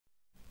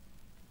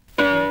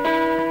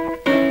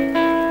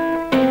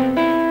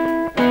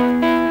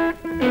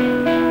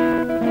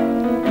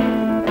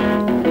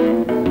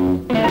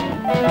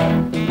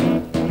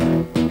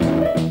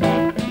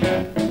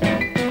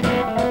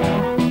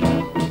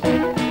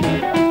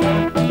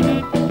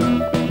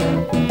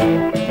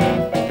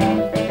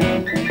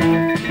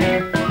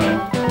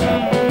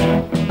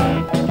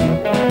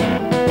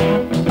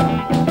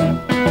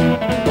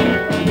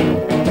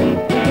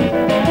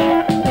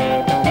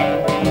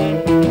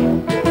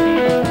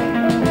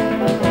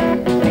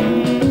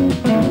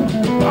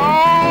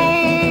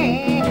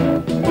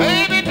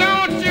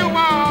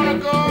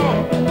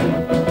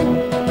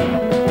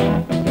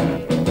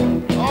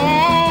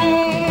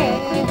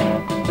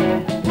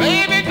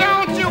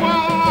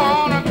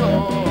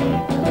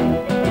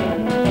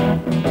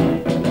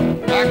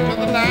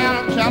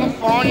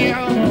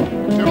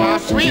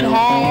sweet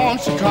home,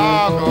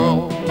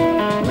 Chicago.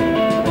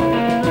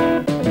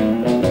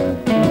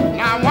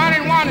 Now 1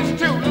 and 1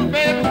 is 2, little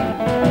baby.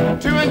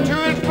 2 and 2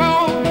 is 4.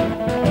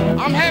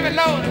 I'm heavy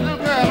loaded, little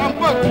girl. I'm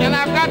booked and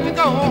I've got to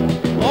go.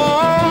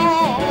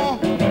 Oh,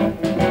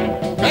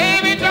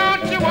 baby,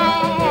 don't you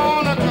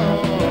wanna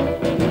go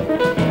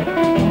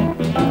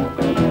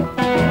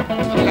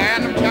to the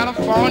land of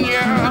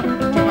California,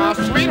 to my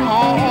sweet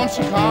home,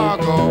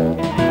 Chicago?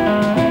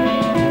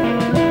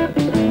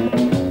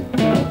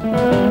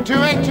 2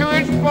 and 2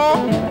 is 4.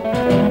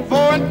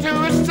 4 and 2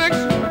 is 6.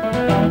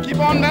 Keep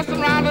on messing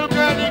around, little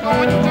girl. You're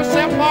gonna get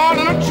yourself all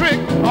in a trick.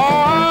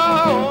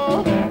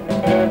 Oh,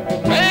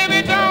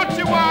 baby, don't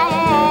you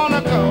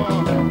wanna go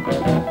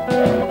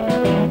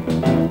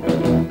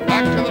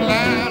back to the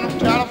land of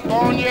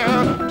California,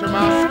 to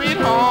my sweet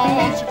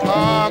home,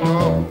 Chicago?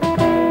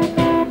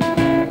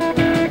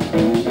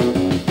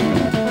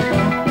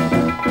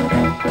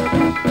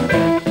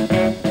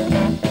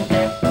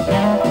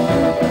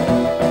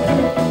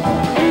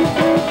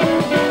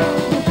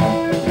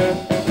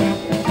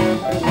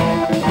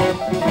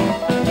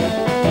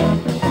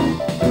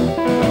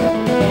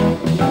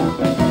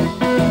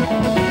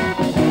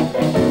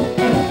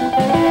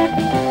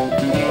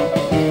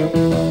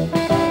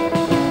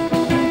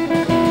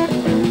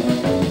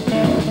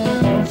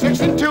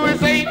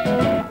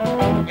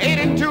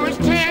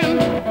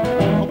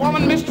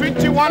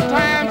 One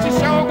time she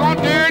sure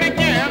gonna do it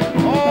again.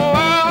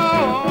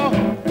 Oh,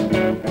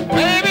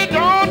 baby,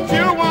 don't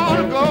you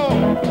wanna go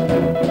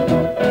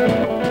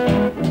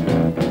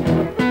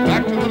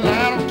back to the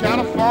land of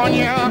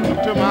California,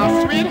 to my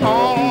sweet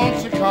home,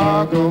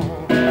 Chicago?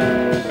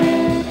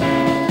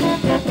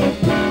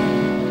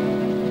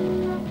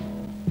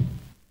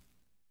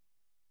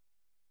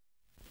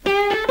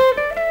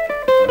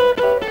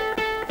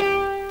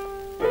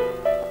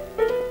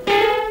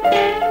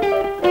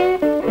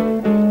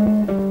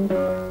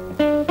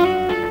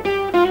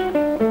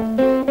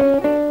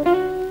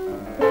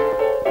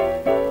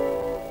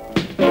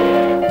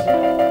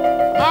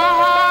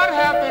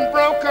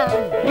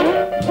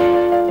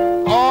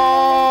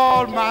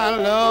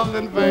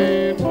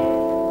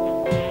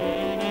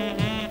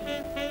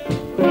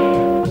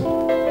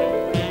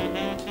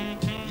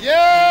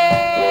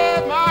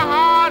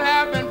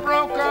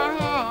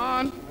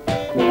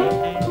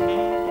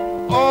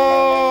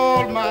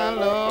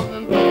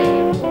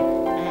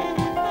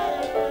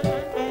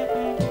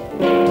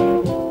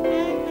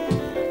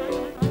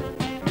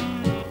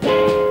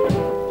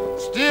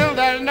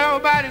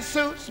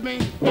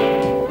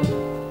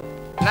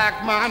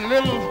 My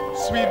little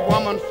sweet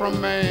woman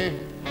from Maine.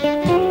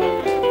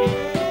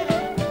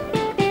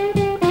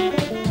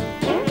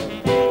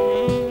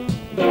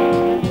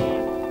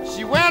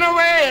 She went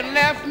away and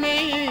left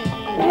me.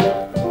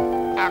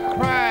 I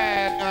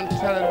cried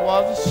until it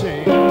was a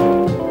shame.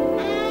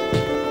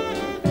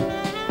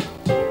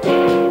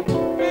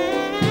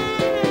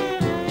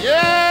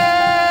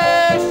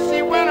 Yes,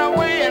 she went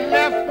away and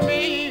left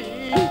me,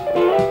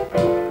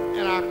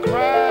 and I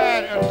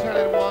cried until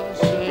it was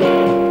a shame.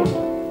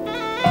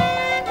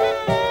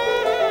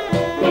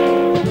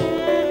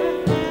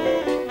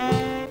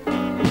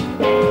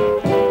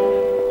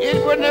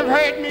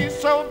 Hurt me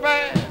so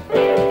bad,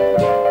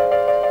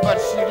 but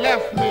she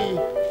left me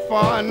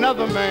for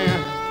another man.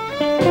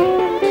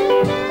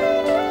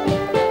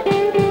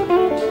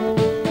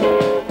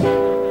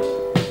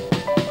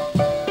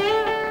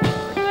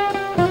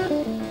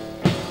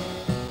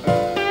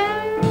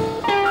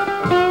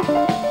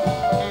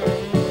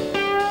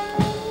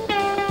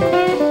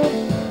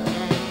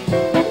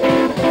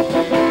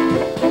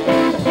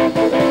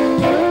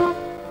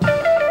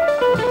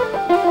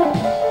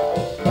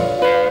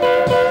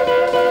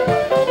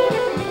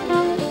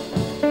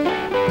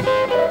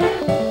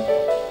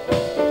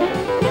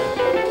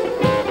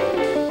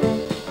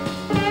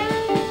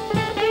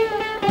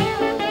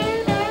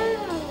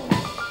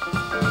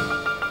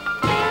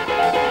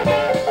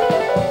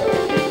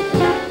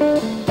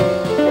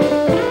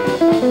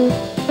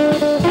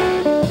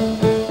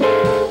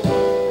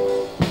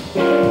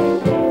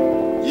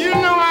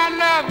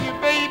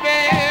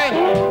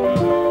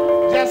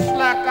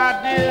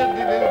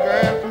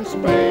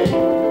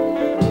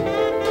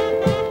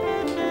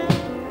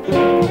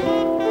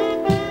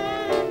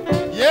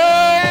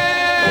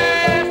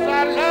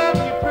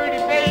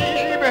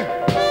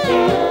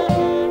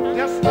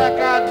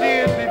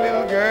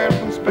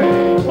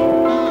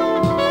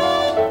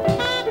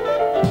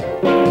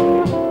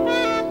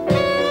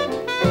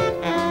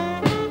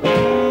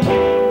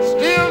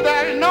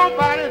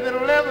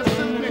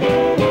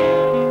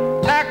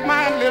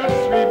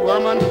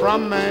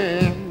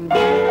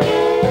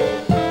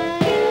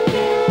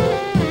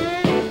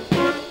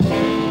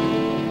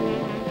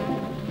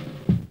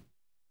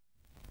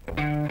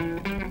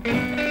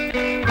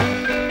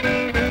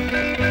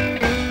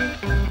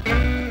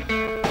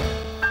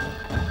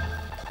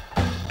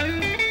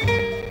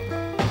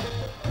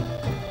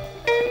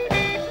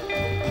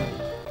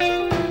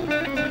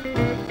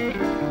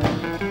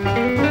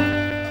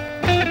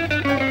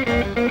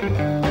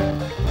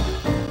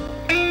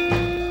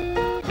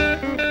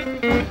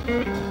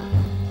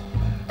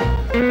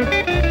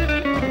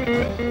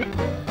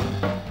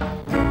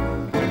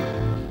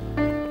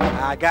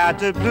 got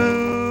the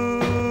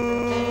blues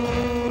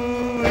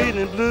in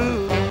the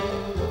blues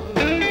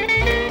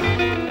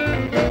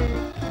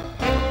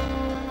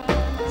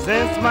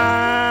since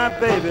my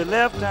baby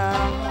left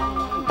town.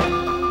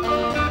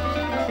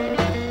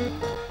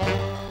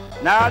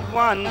 Not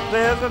one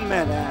pleasant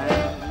minute,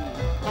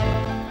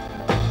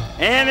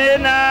 and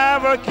it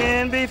never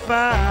can be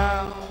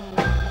found.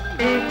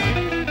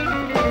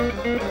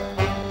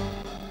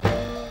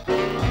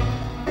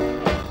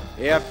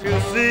 If you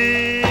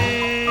see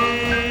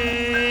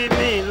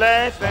me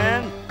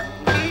laughing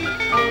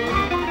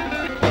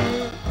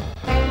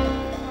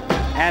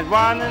and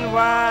wondering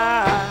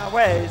why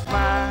it's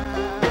mine,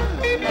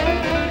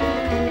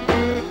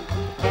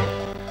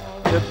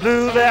 the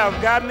blues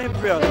have got me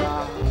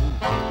prisoner.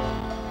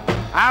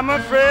 I'm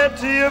afraid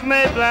tears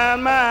may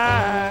blind my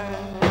eyes.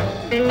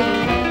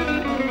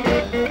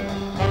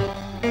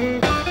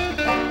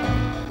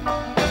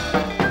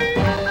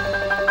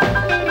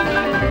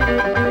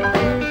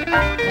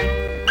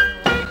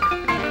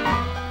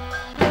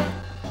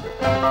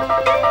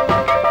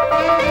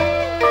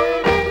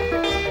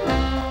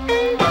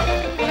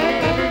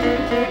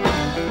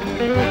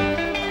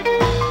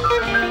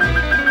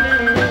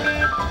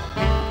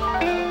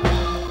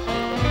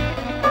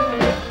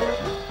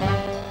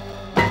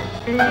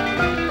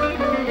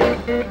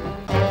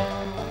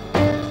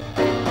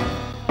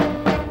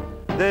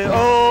 The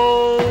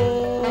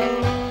old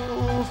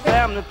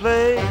family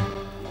play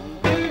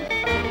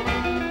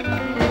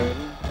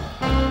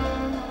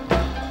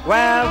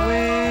where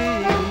we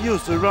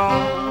used to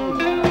roam.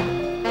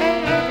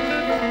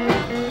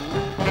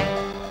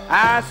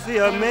 I see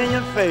a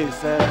million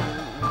faces,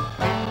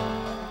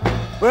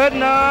 but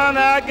none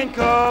I can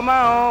call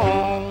my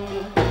own.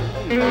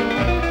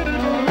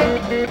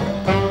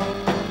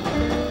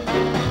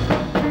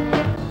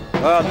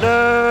 A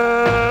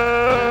love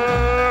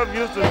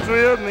used to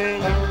thrill me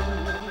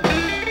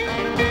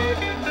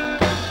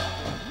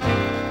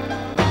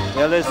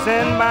till it's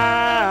in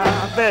my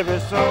very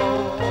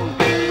soul.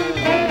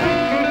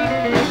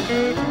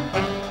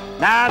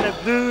 Now the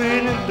blue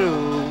in the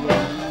blue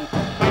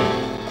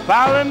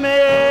follow me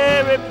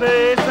every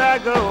place I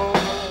go.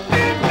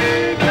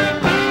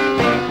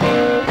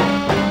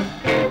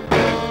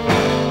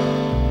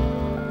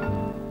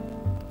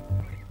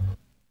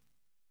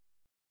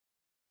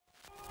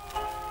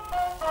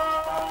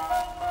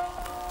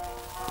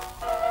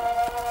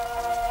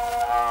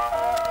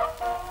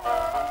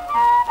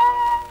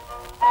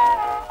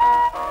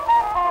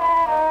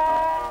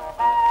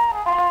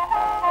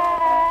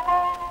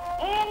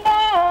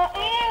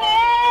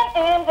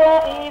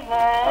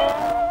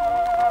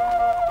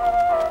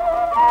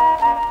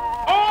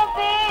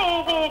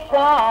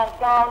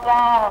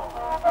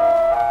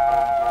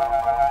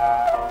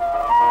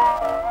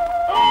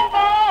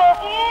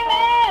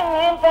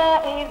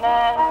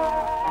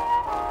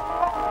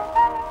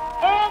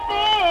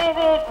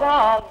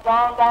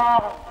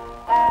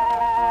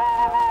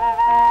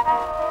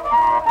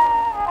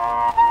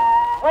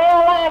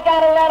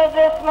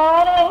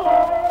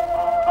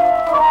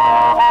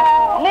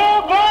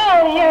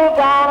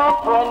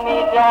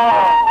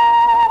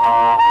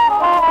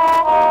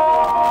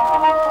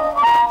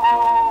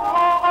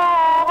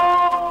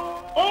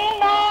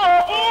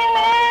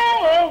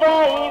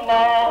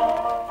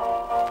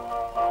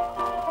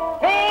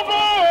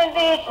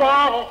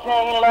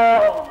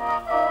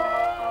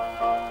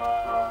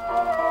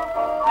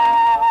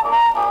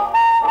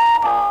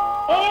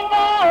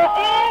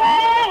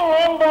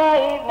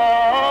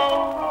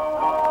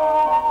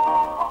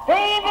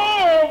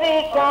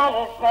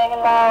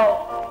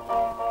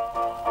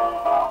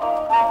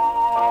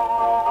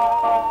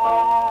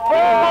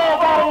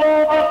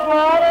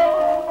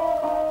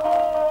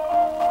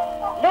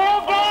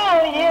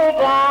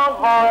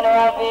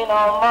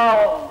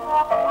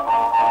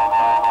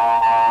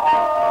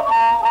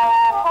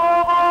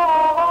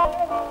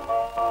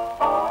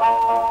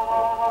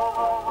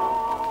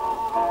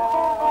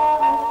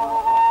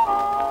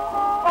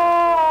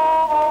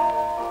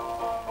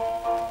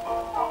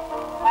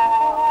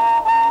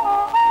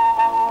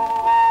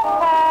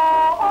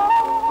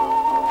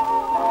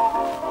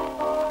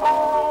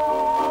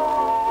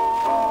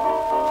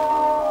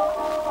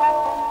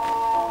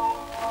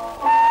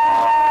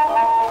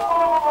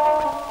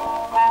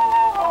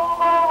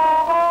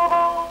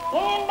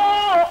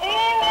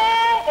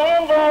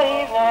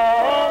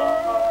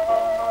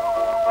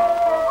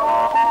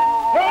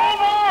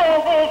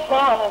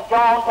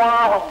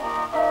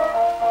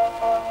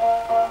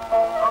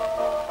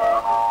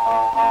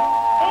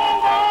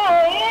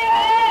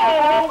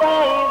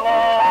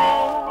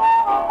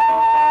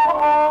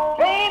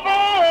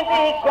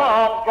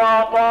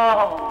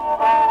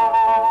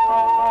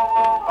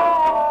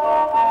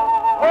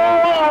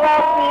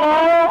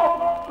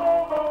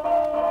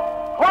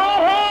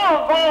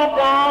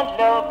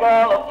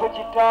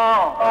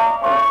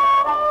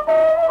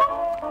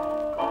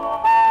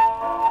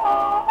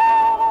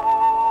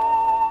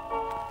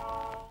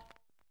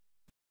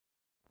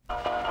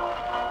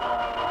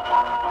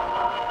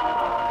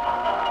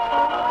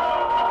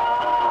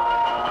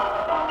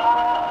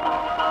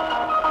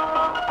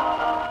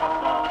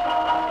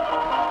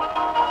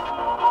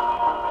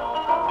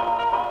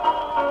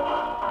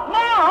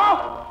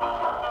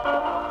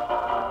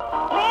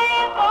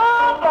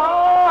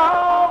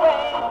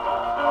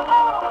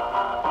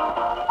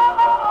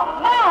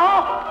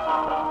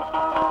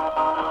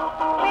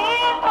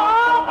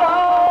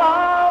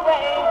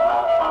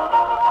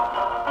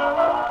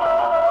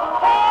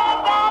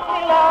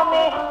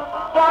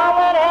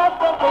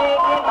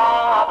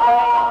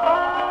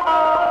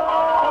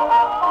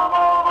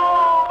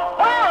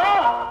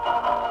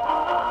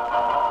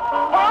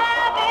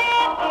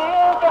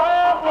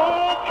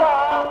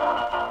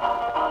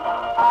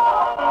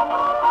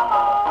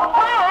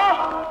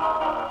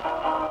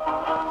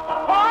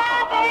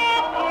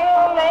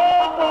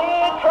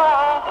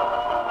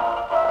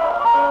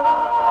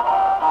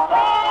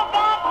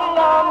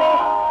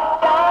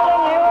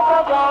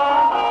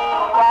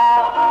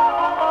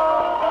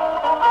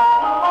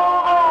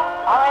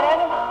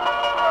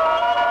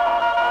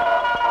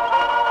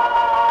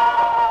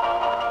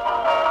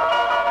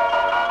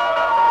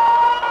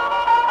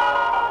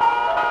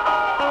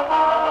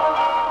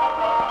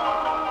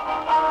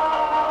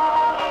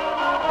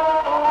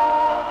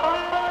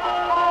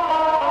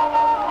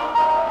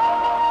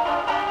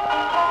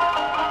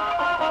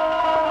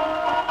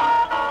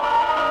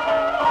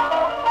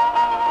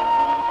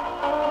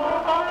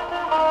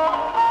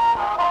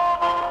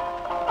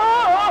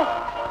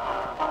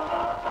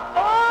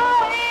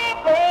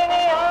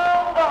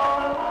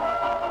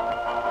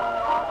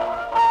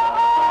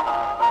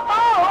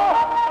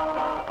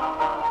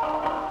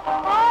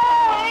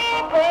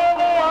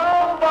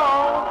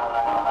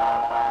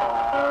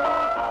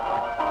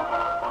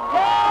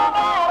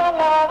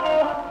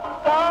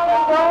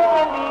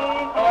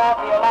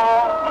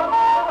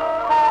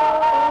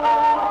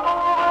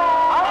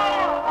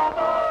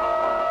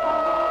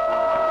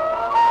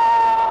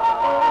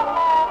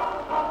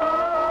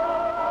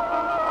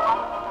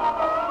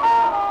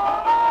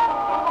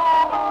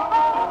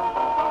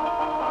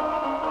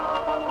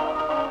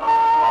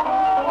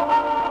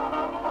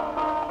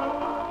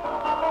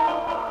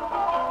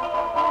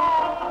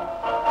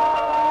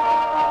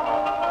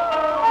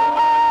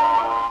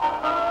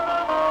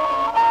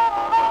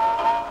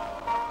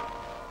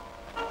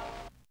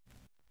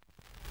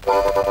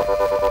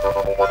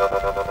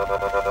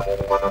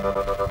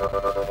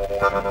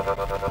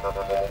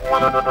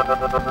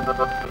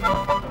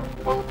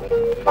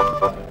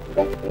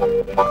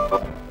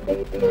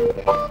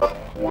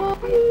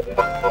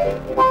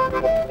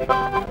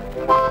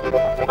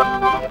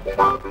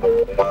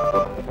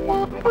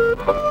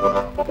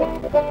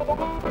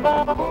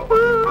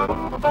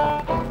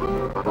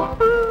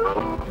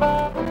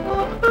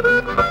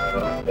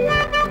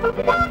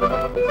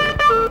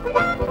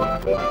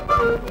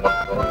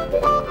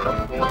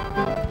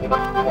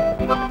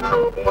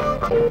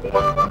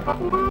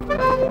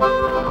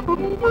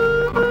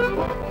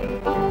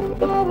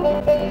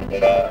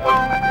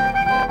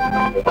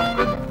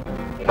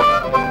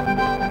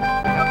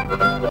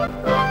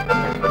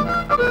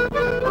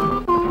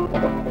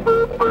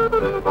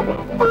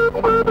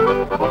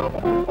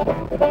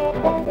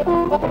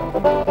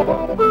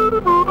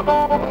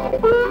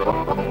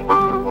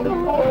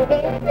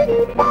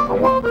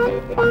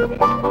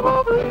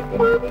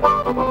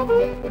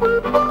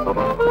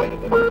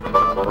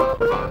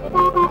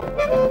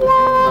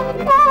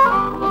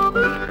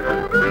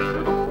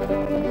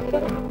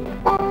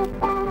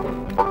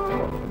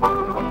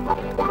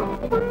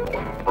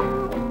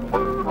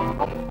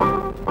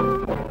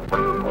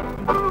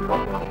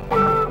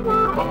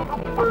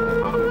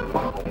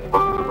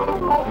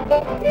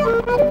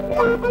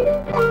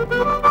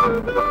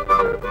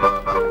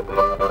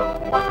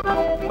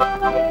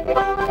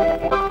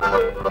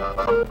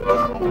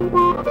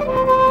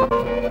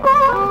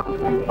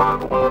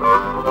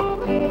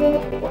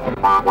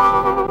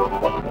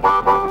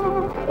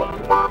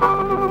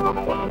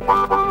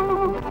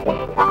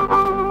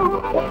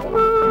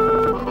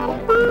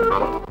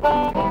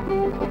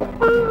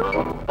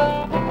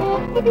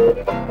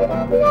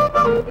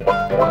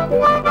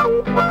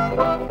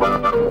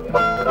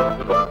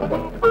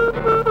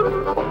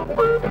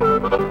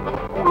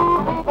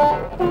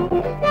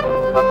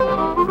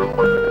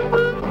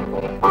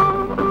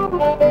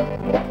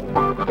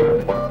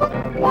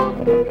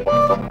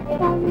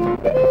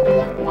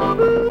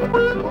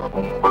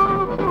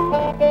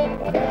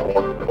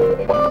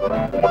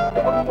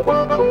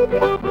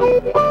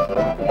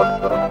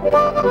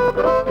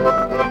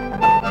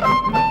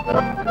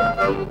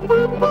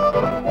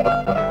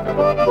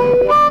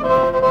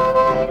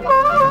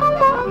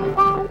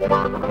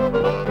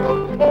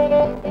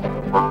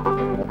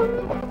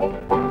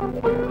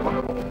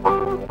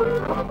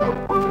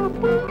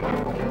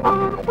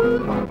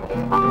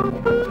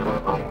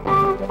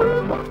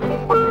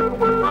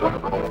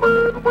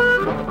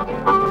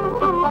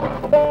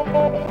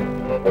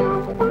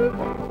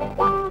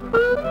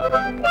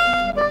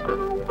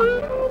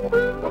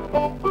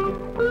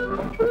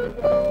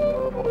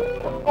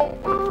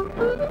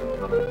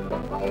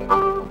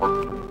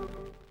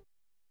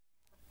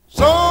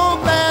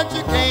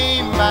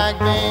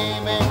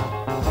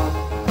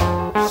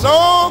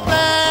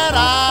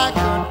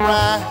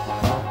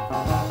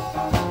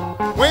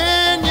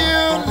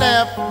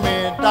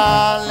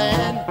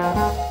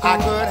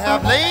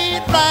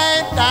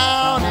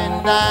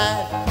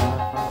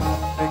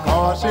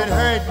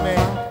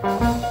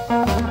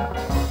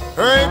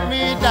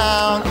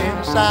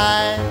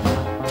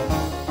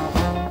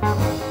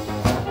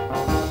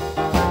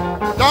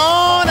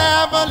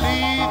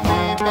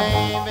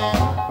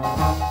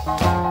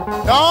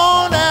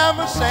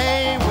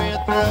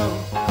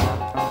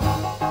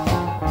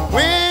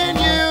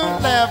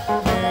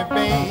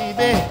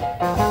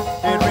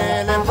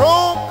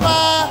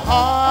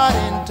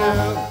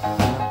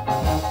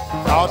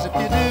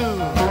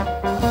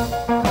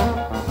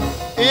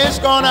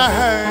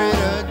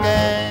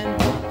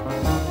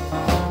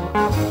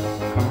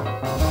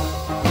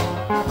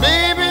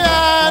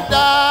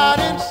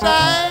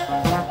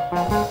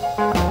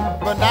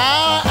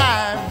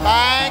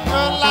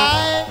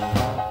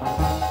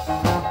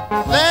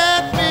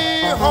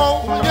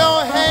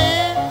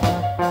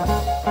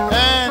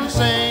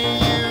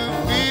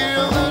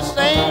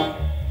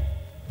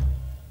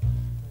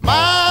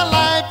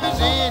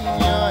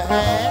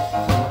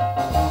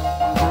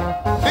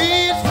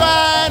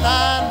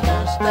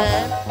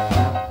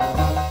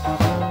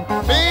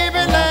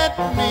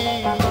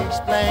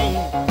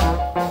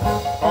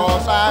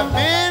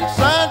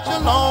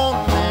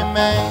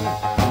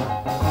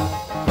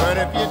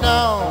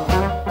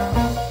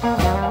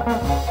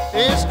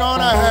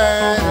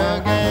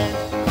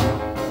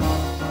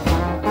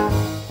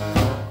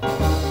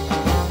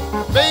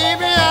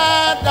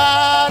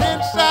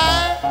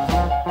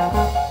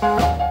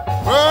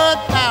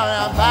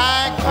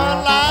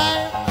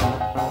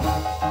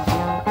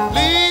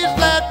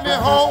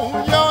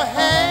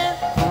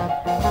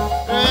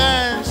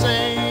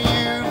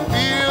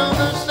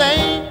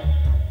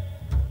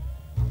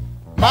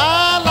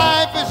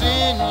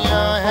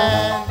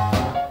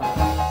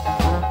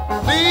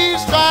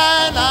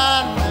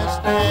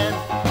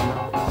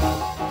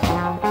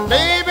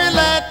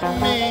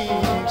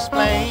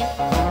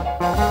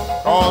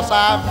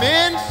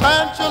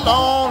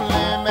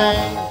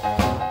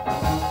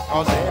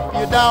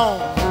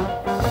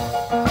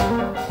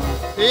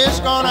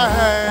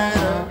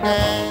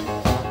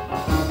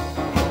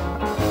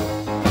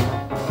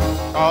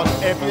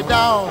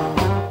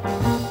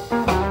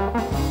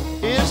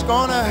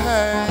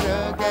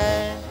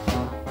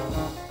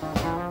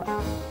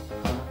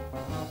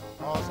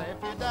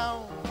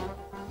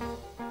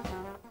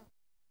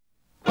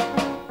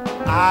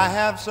 I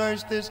have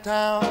searched this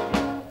town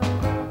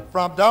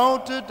from door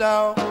to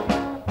door.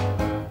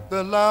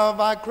 The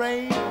love I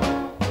crave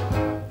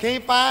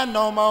can't find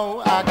no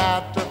more. I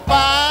got to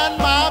find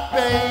my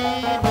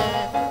baby.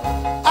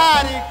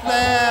 I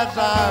declare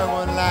I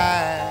would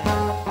lie.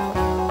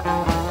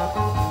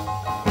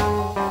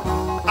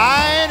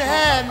 I ain't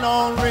had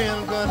no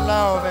real good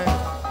loving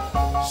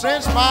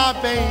since my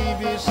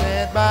baby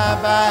said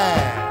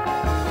bye-bye.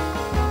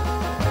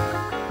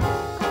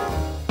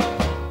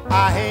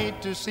 I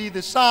hate to see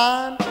the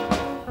sun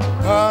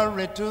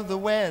hurry to the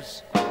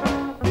west,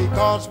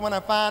 because when I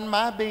find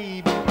my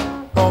baby,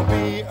 gonna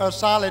be a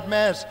solid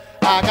mess.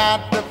 I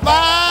got to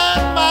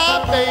find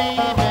my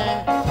baby.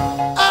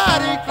 I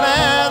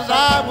declares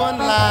I wouldn't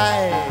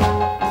lie.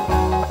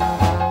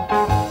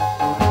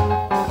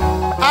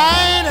 I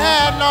ain't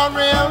had no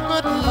real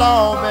good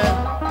loving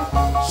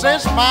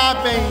since my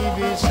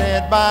baby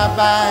said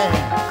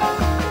bye-bye.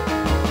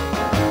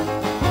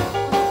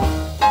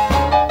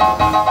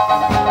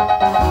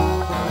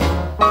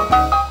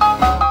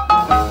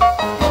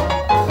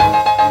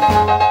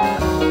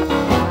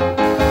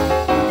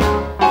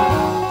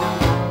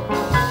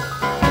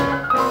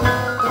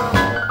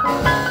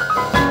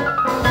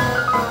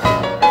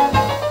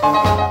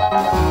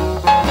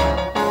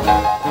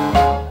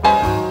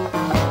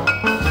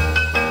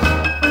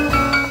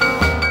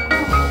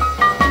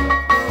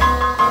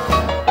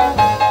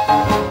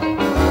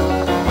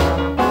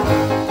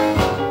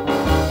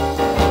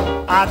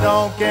 I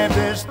don't care if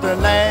it's the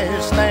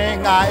last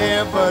thing I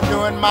ever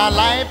do in my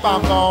life.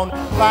 I'm gonna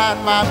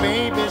find my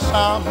baby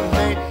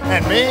someday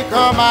and make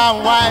her my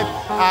wife.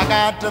 I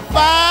got to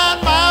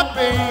find my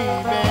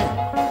baby.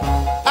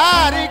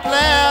 I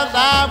declares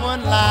I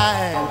wouldn't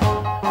lie.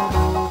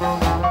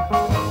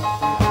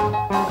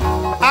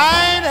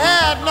 I ain't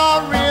had no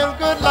real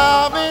good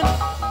loving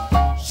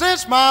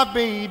since my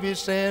baby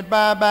said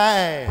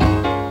bye-bye.